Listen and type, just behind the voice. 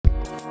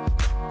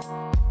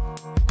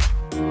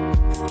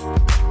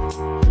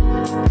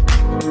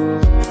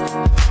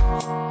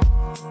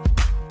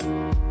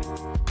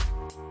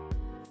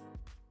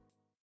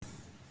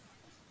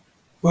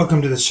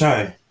Welcome to the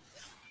show.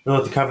 We'll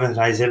have to cover in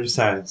today's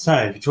episode.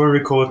 So, Victoria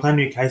records no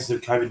new cases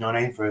of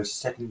COVID-19 for a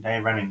second day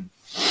running.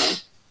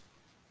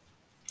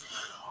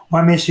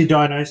 One mystery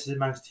diagnosis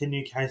amongst 10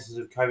 new cases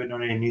of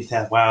COVID-19 in New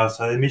South Wales.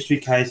 So, the mystery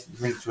case is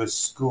linked to a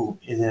school.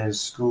 Is there a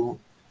school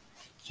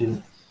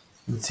in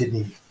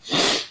Sydney?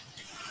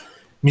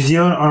 New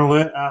Zealand on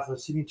alert after a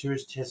Sydney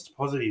tourist tests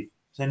positive.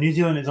 So, New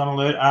Zealand is on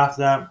alert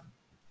after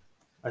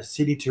a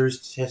Sydney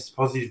tourist tests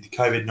positive to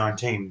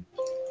COVID-19.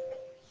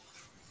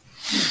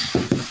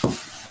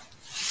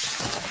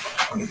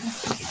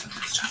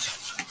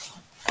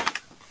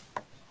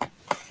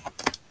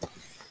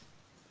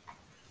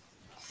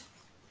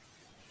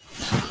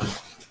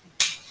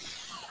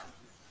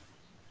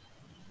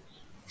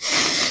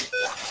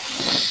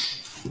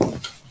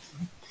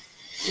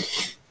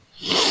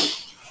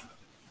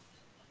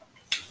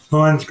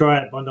 Lions grow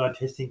at Bondi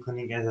testing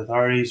clinic as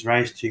authorities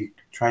race to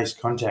trace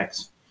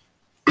contacts.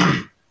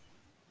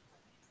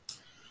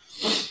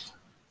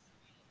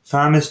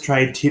 Farmers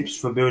trade tips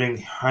for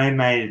building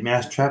homemade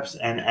mousetraps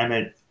and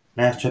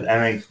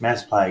mousetrap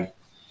mouse plague.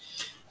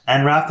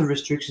 And rafter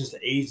restrictions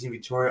to ease in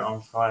Victoria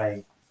on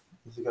Friday.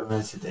 The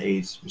government said to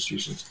ease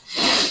restrictions.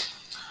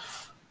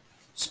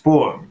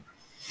 Sport.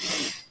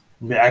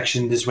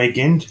 Action this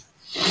weekend.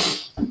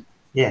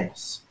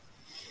 Yes.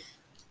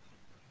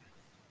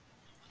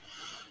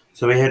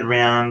 So we had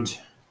round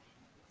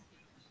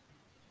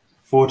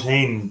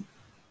 14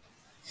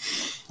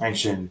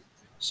 action.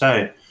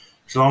 So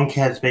Geelong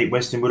Cats beat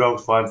Western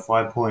Bulldogs by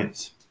 5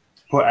 points.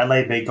 Port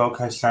Adelaide beat Gold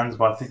Coast Suns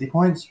by 50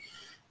 points.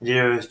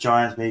 GWS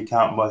Giants beat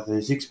Carlton by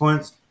 36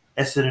 points.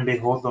 Essendon beat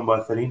Hawthorn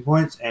by 13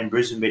 points. And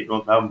Brisbane beat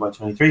North Melbourne by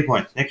 23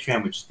 points. Next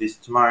round, which is this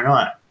tomorrow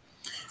night,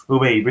 will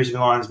be Brisbane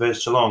Lions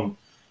versus Geelong,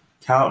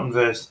 Carlton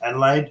versus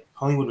Adelaide,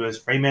 Collingwood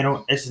versus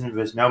Fremantle, Essendon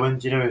versus Melbourne,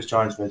 GWS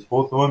Giants versus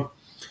Hawthorn,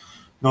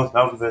 North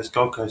Melbourne versus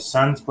Gold Coast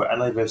Suns, Port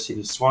Adelaide versus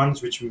Sydney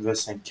Swans, Richmond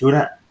versus St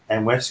Kilda,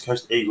 and West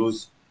Coast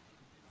Eagles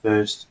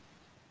versus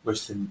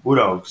Western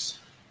Bulldogs.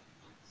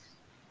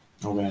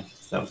 Okay,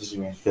 so that was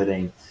round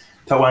 13.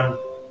 Top one,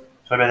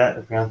 sorry about that,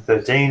 that's round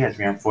 13, that's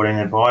round 14,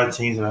 and bye. The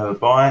teams that have a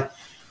bye.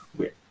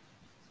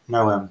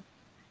 No,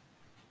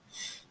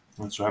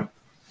 that's right.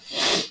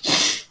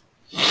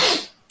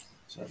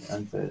 So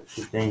round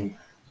 15.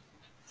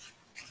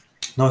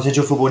 North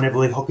Central Football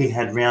Netball League Hockey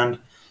had round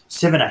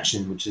 7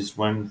 action, which is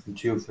one from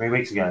 2 or 3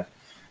 weeks ago.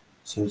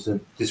 So it's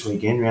this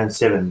weekend, round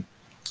 7.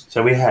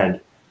 So we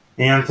had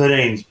in round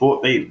 13s,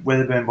 Port beat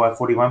Weatherburn by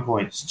 41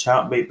 points,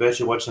 Charlton beat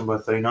Birchip Watson by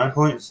 39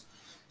 points,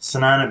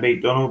 Sanana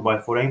beat Donald by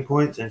 14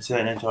 points, and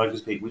Certain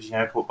Tigers beat Wishing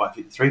Airport by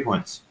 53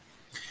 points.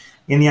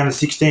 In the under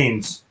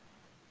 16s,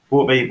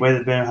 Port beat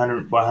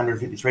Weatherburn by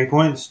 153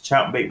 points,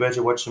 Charlton beat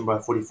Birchip Watson by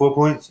 44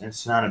 points, and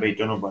Sanana beat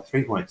Donald by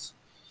 3 points.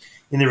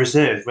 In the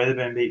reserve,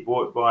 Weatherburn beat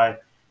Port by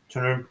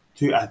 2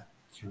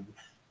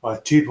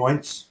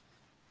 points.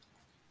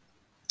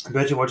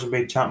 Birchip Watson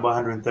beat Charlton by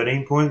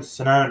 113 points.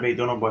 Sanana beat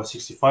Donald by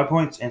 65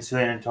 points. And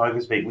Ceylon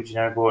Tigers beat Witchin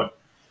Airport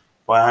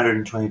by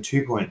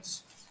 122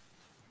 points.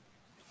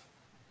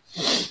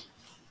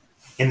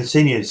 In the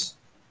seniors,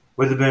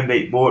 Weatherburn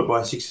beat Port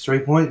by 63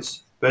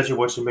 points. Birchip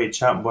Watson beat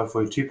Charlton by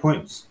 42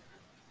 points.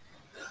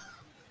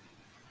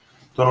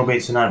 Donald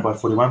beat Sanana by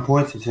 41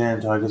 points. And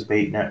Ceylon Tigers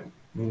beat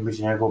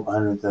Witchin Airport by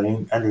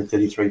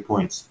 133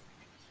 points.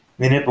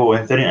 In the netball,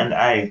 in 13 under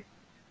A,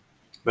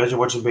 Birchip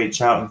Watson beat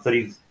Charlton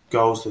 30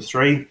 goals to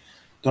 3.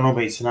 Donald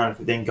beat Sanana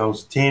 15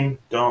 goals to 10.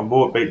 Donald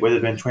Port beat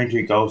Weatherburn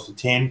 22 goals to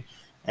 10.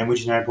 And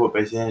Witchin Airport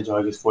beat Ceylon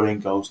Tigers 14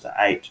 goals to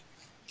 8.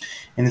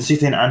 In the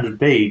 16 under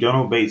B,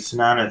 Donald beat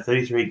Sanana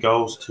 33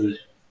 goals to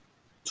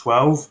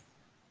 12.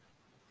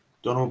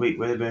 Donald beat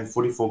Weatherburn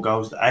 44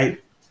 goals to 8.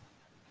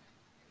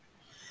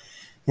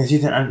 In the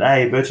 16 under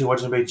A, Birchip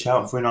Watson beat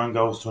Charlton 49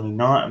 goals to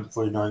 29.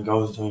 49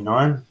 goals to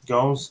 29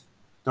 goals.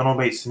 Donald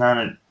beat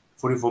Sanana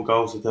 44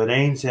 goals to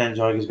 13. Ceylon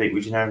Tigers beat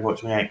Witchin Airport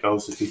 28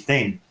 goals to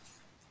 15.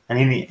 And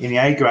in the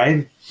A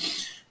grade,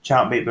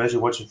 Charlton beat Birchip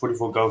Watson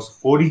 44 goals to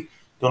 40.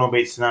 Donald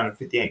beat Sanana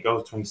 58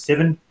 goals to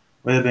 27.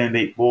 Weatherburn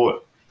beat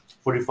Port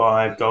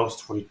 45 goals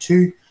to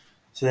 42.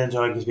 Ceylon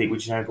Tigers beat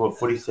Witchin Airport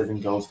 47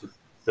 goals to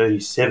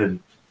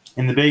 37.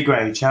 In the B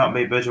grade, Charlton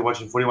beat Birchip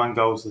Watson 41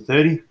 goals to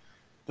 30.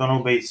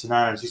 Donald beat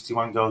Sanana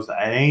 61 goals to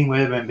 18.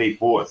 Weatherburn beat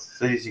Port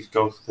 36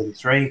 goals to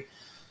 33.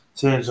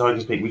 Ceylon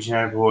Tigers beat Witchin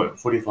Airport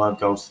 45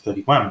 goals to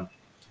 31.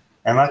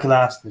 And lucky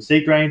last in the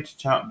C grade,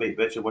 Charlton beat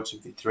Birchip Watson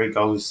 53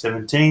 goals to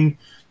 17.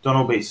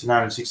 Donald beat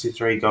Sanana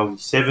 63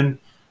 goals to 7.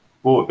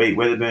 Port beat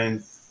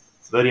Weatherburn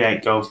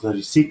 38 goals to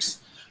 36.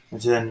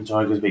 And Ceylon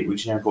Tigers beat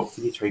Witchin Airport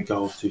 53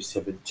 goals to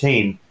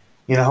 17.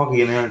 In the hockey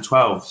in the under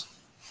 12s,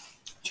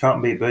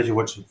 Charlton beat Birchip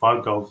Watson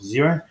 5 goals to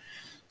 0.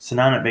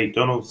 Sanana beat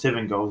Donald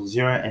 7 goals to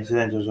 0. And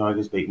Ceylon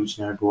Tigers beat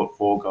Witchin Airport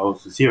 4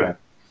 goals to 0.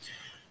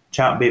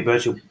 Charlton beat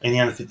Birchip in the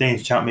under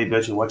 15s. Charlton beat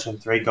Birchip Watson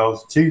 3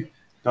 goals to 2.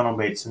 Donald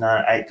beat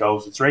Sanana 8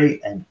 goals to 3,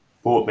 and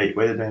Port beat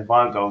Weatherburn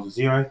 5 goals to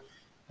 0,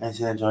 and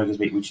Ceylon Tigers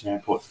beat Witchin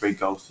Airport 3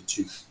 goals to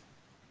 2.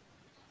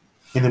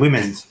 In the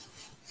women's,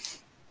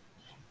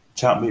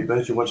 Charlton beat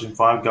Birchip Watson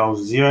 5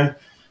 goals to 0,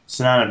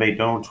 Sonana beat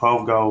Donald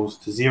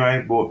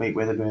 12-0. Boort beat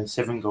Weatherburn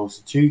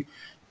 7-2.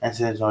 And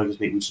Southern Tigers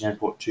beat Witchin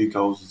Airport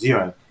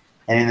 2-0.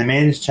 And in the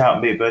men's,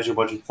 Charlton beat Birchip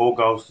Watching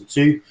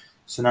 4-2.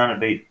 Sonana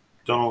beat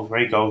Donald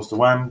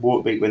 3-1.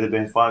 Boort beat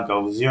Weatherburn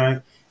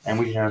 5-0. And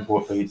Witchin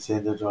Airport beat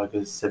Southern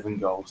Tigers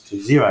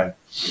 7-0.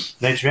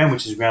 Next round,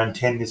 which is round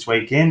 10 this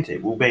weekend,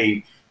 it will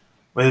be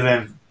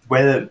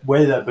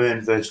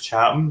Weatherburn versus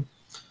Charlton,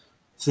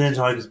 Southern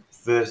Tigers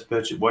versus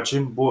Birchip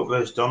Watching, Boort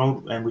versus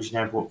Donald, and Witchin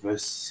Airport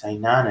versus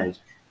St Narned.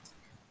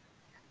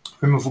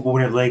 Premier Football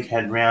Winter League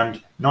had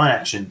round 9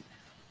 action.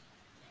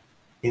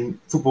 In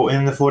football,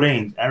 in the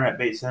 14s, Ararat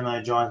beat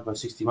Seminole Giants by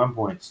 61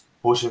 points.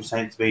 Horsham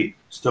Saints beat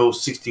Stoll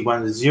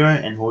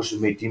 61-0, and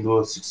Horsham beat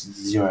Dimbula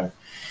 60-0.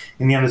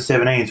 In the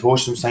under-17s,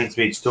 Horsham Saints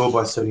beat Stoll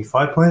by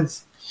 75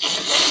 points.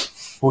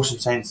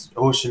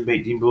 Horsham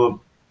beat Dimbula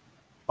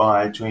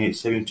by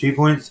 72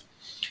 points,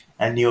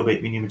 and Neil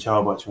beat Minium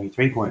Mattel by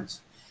 23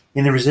 points.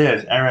 In the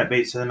reserves, Ararat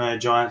beat Seminole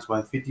Giants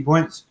by 50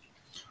 points.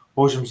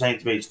 Horsham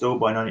Saints beat Stoll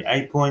by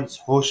 98 points.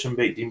 Horsham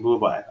beat Dimbula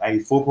by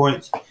 84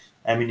 points.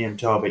 And Minium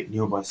Tower beat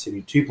Neil by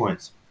 72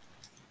 points.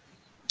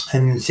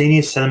 And in the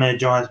seniors, Seminole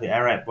Giants beat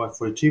Ararat by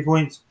 42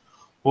 points.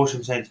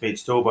 Horsham Saints beat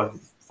Stoll by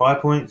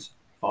 5 points.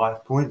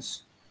 5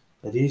 points,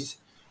 that is.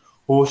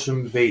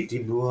 Horsham beat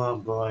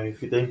Dimbula by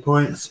 15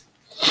 points.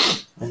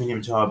 And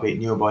Minium Tower beat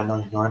Neil by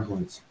 99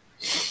 points.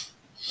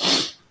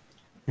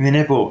 In the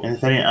netball, in the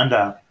 13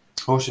 under,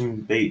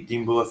 Horsham beat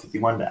Dimbula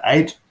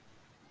 51-8.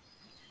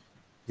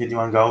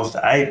 51 goals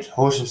to 8.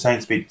 Horsham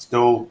Saints beat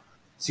Stoll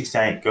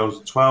 68 goals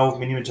to 12.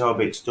 Minium Tower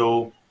beat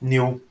Stoll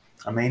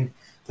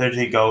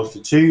 32 goals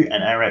to 2.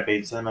 And Ararat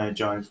beat Seminole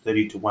Giants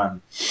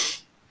 30-1.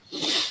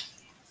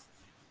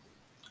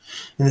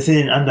 In the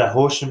 13 under,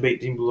 Horsham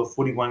beat Dimbula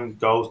 41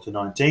 goals to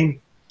 19.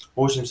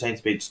 Horsham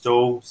Saints beat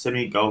Stoll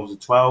 70 goals to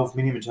 12.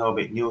 Minium Tower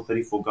beat Neil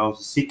 34 goals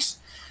to 6.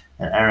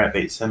 And Ararat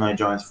beat Seminole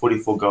Giants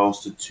 44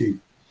 goals to 2.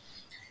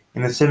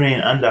 In the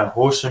 17 under,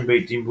 Horsham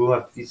beat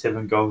Dimbula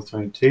 57 goals to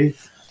 22.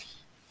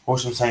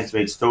 Horsham Saints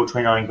beat Stoll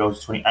 29 goals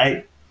to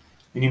 28.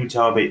 Minium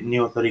Tower beat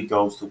Neil 30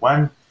 goals to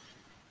 1.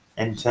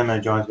 And Seminole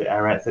Giants beat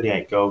Ararat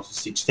 38 goals to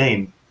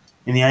 16.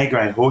 In the A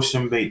grade,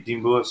 Horsham beat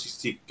Dimbula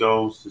 66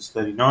 goals to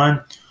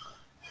 39.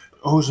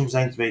 Horsham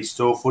Saints beat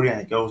Stoll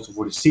 48 goals to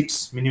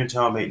 46. Minium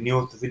Tower beat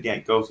Neil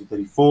 58 goals to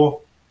 34.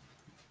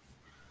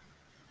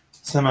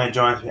 Seminole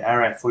Giants beat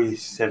Ararat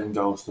 47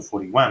 goals to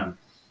 41.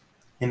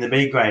 In the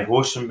B grade,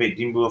 Horsham beat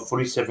Dimbula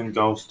 47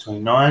 goals to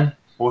 29.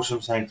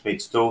 Horsham Saints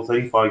beat Stoll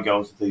 35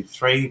 goals to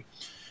 33.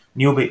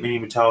 Neil beat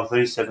Minium Tower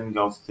 37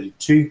 goals to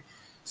 32.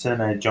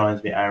 Seminole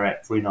Giants beat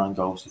Ararat 49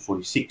 goals to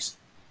 46.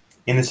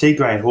 In the C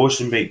grade,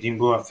 Horsham beat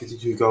Dimbula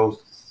 52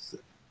 goals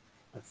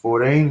to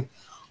 14.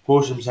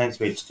 Horsham Saints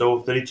beat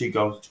Stoll 32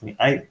 goals to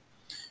 28.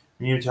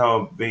 Minium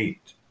Tower beat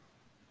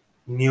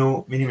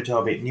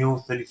Neil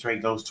 33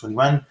 goals to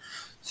 21.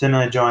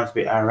 Seminole Giants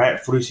beat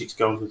Ararat 46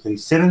 goals to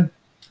 37.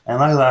 And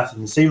last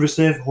in the C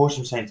reserve,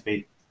 Horsham Saints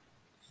beat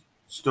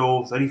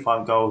Stoll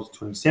 35 goals to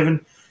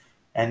 27.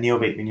 And Neil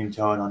beat Minium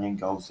Tower 19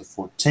 goals to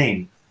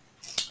 14.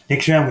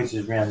 Next round, which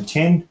is round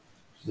 10,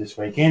 this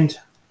weekend,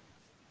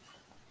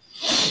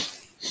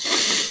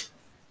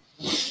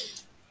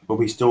 will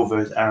be Stoll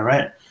versus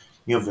Ararat,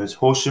 Neil versus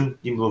Horsham,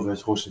 Dimbula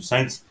versus Horsham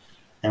Saints,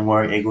 and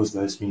Warwick Eagles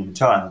versus Minium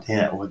Tower. And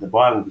that over the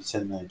bye will be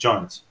Seminole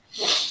Giants.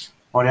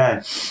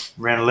 Righto,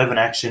 round 11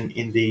 action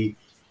in the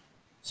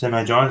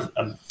Seminole Giants.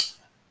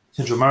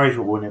 Central Murray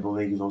Football Netball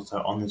League is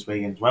also on this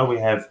weekend as well. We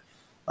have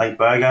Lake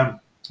Burger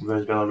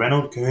versus Bella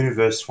Reynolds, Kahuna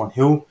versus Swan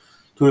Hill,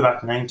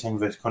 Tuibak Nangtang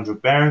versus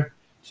Condrick Barron,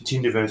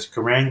 Tintinda versus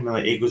Kerrang,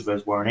 Miller Eagles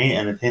versus Warranee,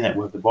 and the team that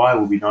will have the bye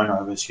will be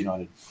Nino versus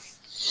United.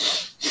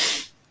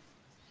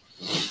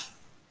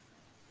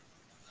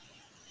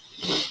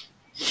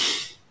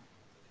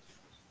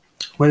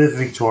 Weather for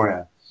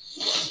Victoria.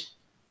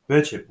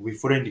 Birchip will be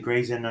 14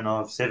 degrees and an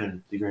low of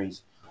 7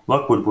 degrees.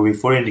 Lockwood will be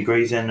 14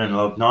 degrees and an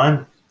low of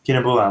 9.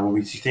 Kinnabulla will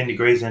be 16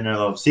 degrees and a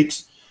low of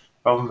 6.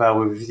 Robinvale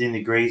will be 15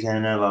 degrees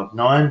and a low of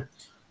 9.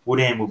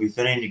 Woodham will be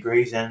 13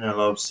 degrees and a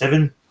low of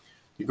 7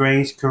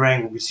 degrees.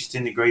 Kerrang will be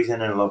 16 degrees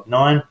and a low of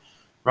 9.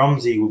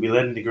 Romsey will be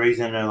 11 degrees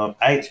and a low of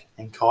 8.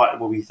 And Kite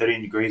will be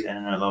 13 degrees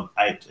and a low of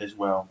 8 as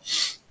well.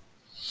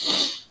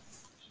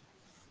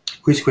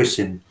 Quiz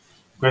question.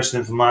 The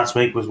question from last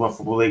week was what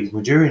football league is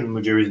Mildura in?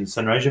 Mildura is in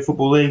Sunraysia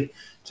Football League.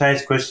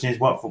 Today's question is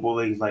what football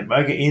league is Lake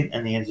Boga in?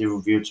 And the answer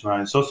will be revealed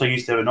tomorrow. It's also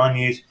used to have a 9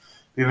 News,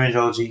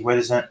 Meteorology,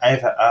 Weather Zone,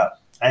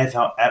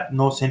 AFL app,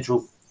 North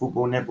Central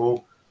Football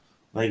Netball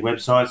League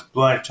websites,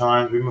 Black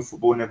Times, Women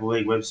Football Netball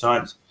League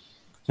websites,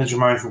 Central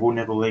Murray Football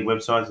Netball League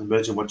websites, and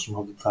Birchip Watching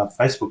Hockey Club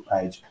Facebook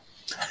page.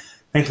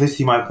 Thanks for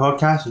listening to my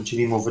podcast and tune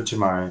in more for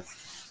tomorrow.